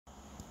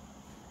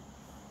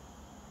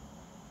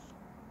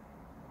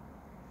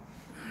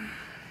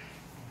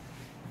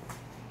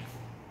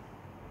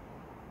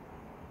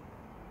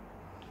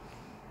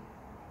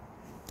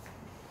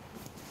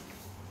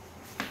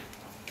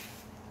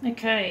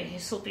Okay,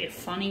 this will be a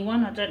funny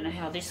one. I don't know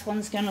how this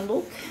one's going to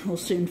look. We'll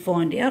soon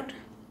find out.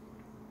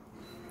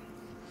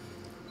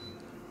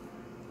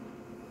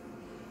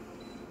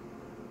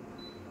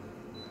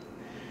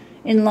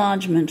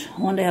 Enlargement.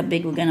 I wonder how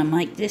big we're going to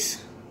make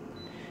this.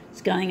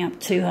 It's going up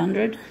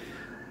 200.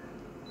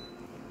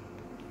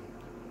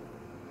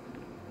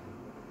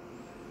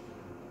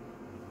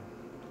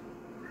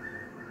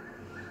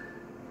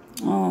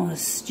 Oh, a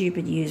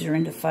stupid user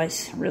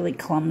interface. Really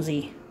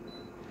clumsy.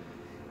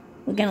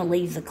 We're going to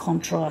leave the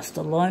contrast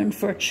alone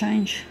for a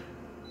change.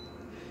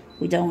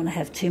 We don't want to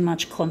have too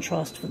much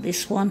contrast for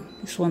this one.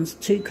 This one's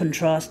too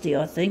contrasty,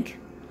 I think.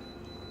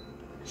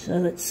 So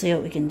let's see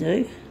what we can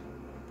do.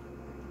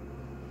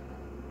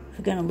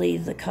 We're going to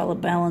leave the colour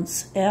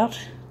balance out.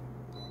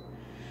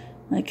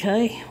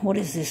 Okay, what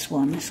is this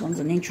one? This one's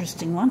an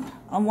interesting one.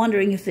 I'm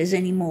wondering if there's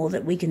any more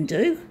that we can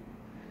do.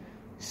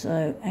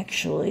 So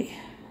actually,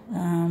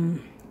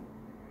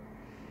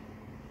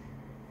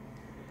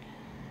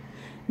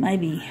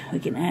 maybe we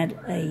can add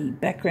a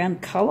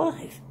background colour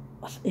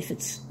if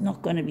it's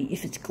not going to be,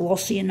 if it's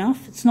glossy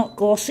enough. It's not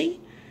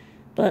glossy,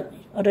 but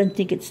I don't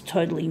think it's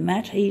totally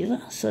matte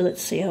either. So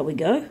let's see how we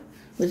go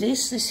with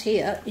this. This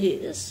here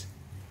is,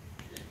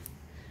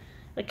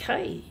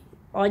 okay,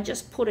 I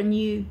just put a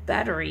new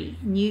battery,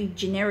 new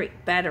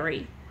generic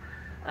battery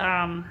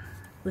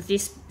with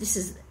this. This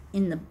is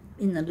in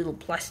the little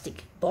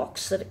plastic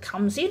box that it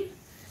comes in.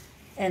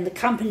 And the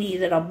company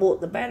that I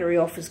bought the battery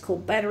off is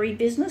called Battery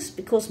Business,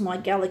 because my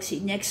Galaxy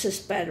Nexus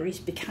batteries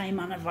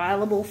became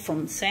unavailable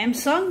from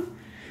Samsung.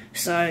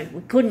 So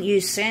we couldn't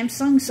use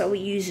Samsung, so we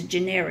use a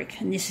generic.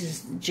 And this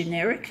is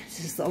generic.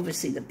 This is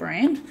obviously the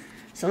brand.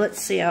 So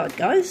let's see how it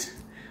goes.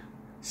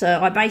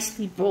 So I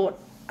basically bought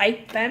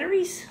 8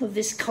 batteries of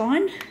this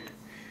kind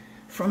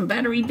from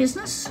Battery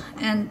Business.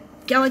 And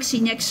Galaxy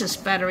Nexus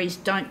batteries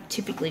don't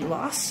typically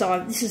last.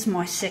 So this is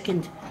my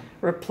second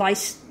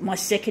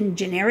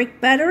generic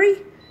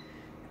battery.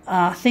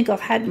 I think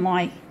I've had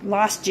my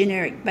last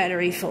generic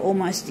battery for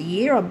almost a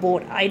year. I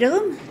bought 8 of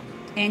them,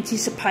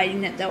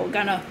 anticipating that they were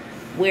going to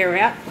wear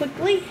out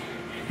quickly.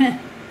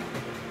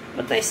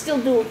 But they still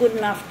do a good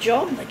enough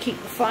job. They keep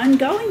the phone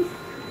going.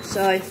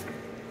 So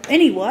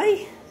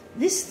anyway,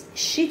 this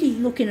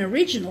shitty looking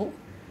original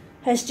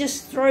has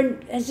just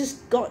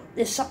got,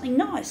 there's something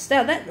nice.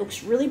 Now that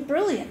looks really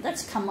brilliant.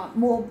 That's come up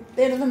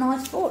better than I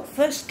thought.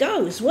 First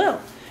go as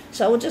well.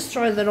 So we'll just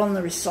throw that on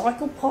the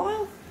recycle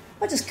pile.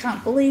 I just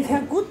can't believe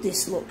how good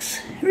this looks.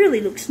 It really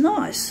looks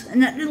nice.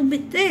 And that little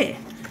bit there,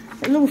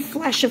 a little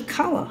flash of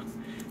colour.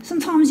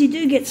 Sometimes you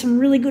do get some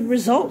really good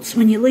results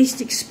when you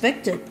least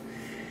expect it.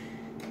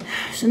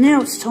 So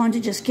now it's time to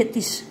just get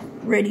this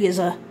ready as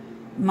a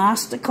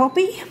master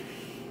copy.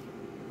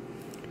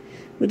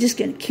 We're just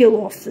going to kill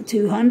off the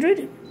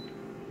 200.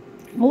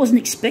 I wasn't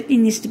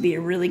expecting this to be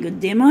a really good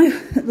demo.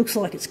 It looks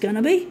like it's going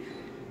to be.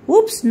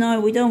 Whoops,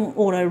 no, we don't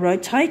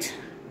auto-rotate.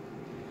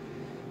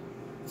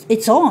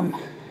 It's on.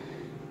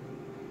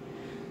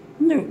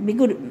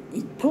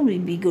 It'd probably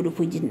be good if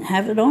we didn't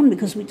have it on,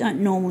 because we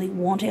don't normally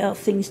want our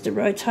things to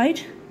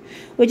rotate.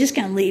 We're just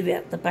going to leave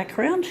out the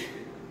background.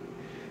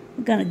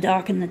 We're going to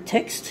darken the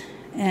text,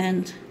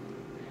 and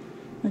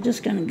we're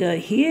just going to go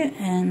here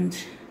and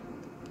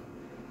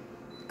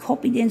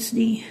copy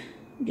density.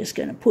 I'm just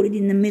going to put it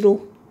in the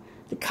middle.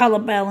 The colour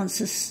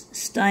balance is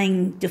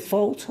staying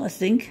default, I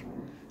think.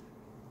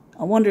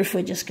 I wonder if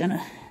we're just going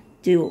to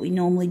do what we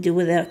normally do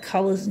with our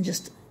colours and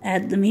just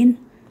add them in.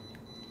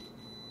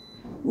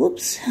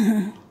 Whoops.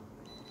 I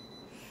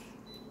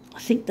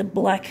think the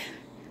black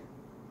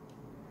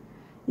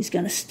is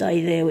going to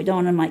stay there. We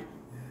don't want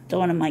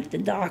to make the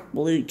dark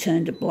blue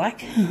turn to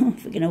black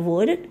if we can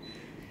avoid it.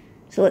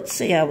 So let's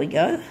see how we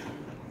go.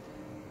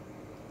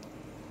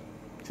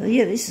 So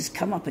yeah, this has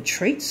come up a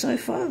treat so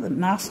far, the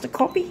master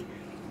copy.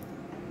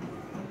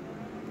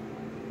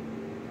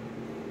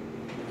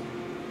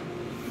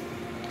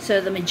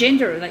 So the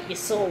magenta that you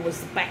saw was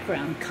the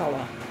background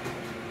colour.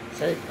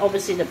 So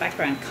obviously the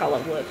background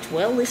colour worked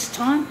well this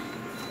time.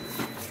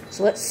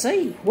 So let's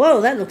see.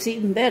 Whoa, that looks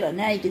even better.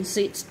 Now you can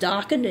see it's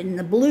darkened and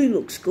the blue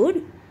looks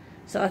good.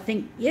 So I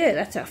think, yeah,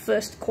 that's our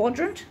first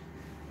quadrant.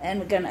 And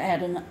we're going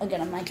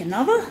to make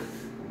another.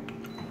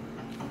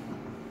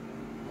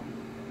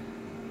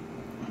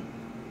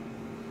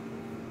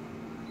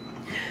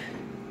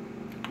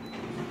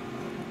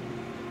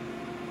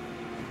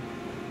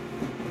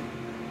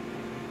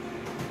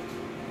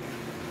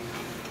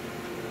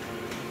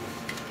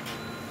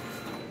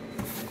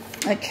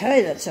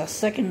 Okay, that's our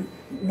second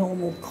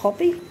normal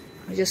copy.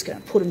 We're just going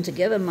to put them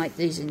together, make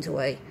these into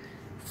a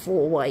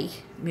 4-way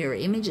mirror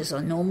image as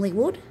I normally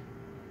would.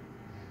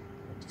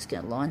 Just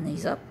going to line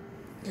these up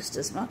just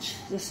as much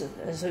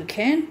as we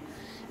can.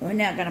 And we're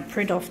now going to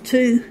print off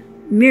 2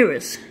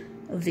 mirrors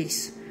of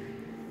this.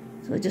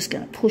 So we're just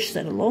going to push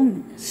that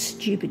along.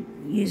 Stupid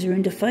user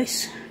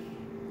interface.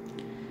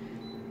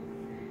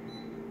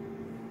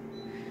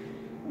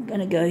 I'm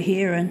going to go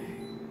here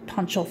and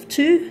punch off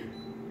 2.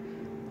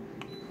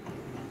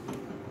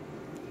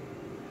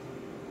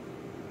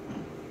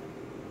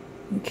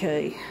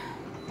 Okay,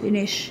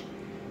 finish,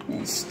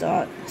 Then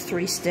start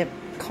 3-step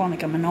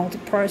Konica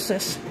Minolta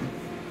process.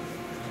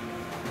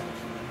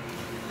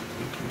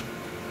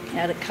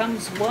 Out it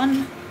comes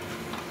 1,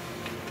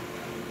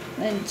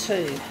 then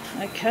 2.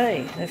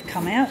 Okay, they've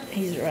come out.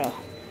 Here are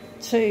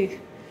 2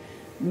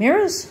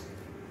 mirrors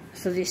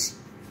for this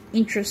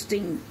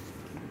interesting,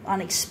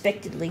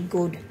 unexpectedly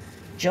good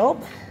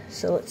job.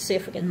 So let's see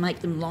if we can make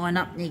them line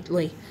up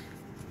neatly.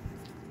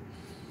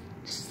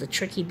 This is the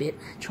tricky bit,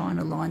 trying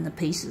to line the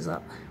pieces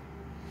up.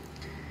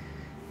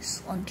 This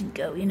one can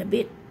go in a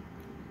bit,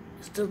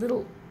 just a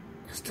little.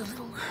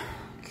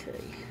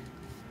 Okay,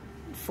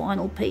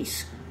 final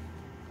piece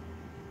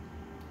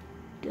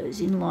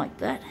goes in like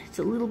that. It's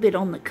a little bit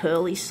on the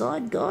curly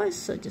side, guys,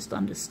 so just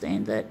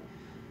understand that.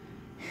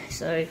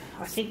 So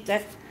I think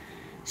that,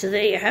 so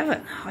there you have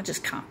it. I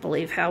just can't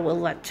believe how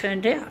well that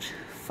turned out.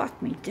 Fuck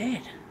me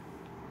dead.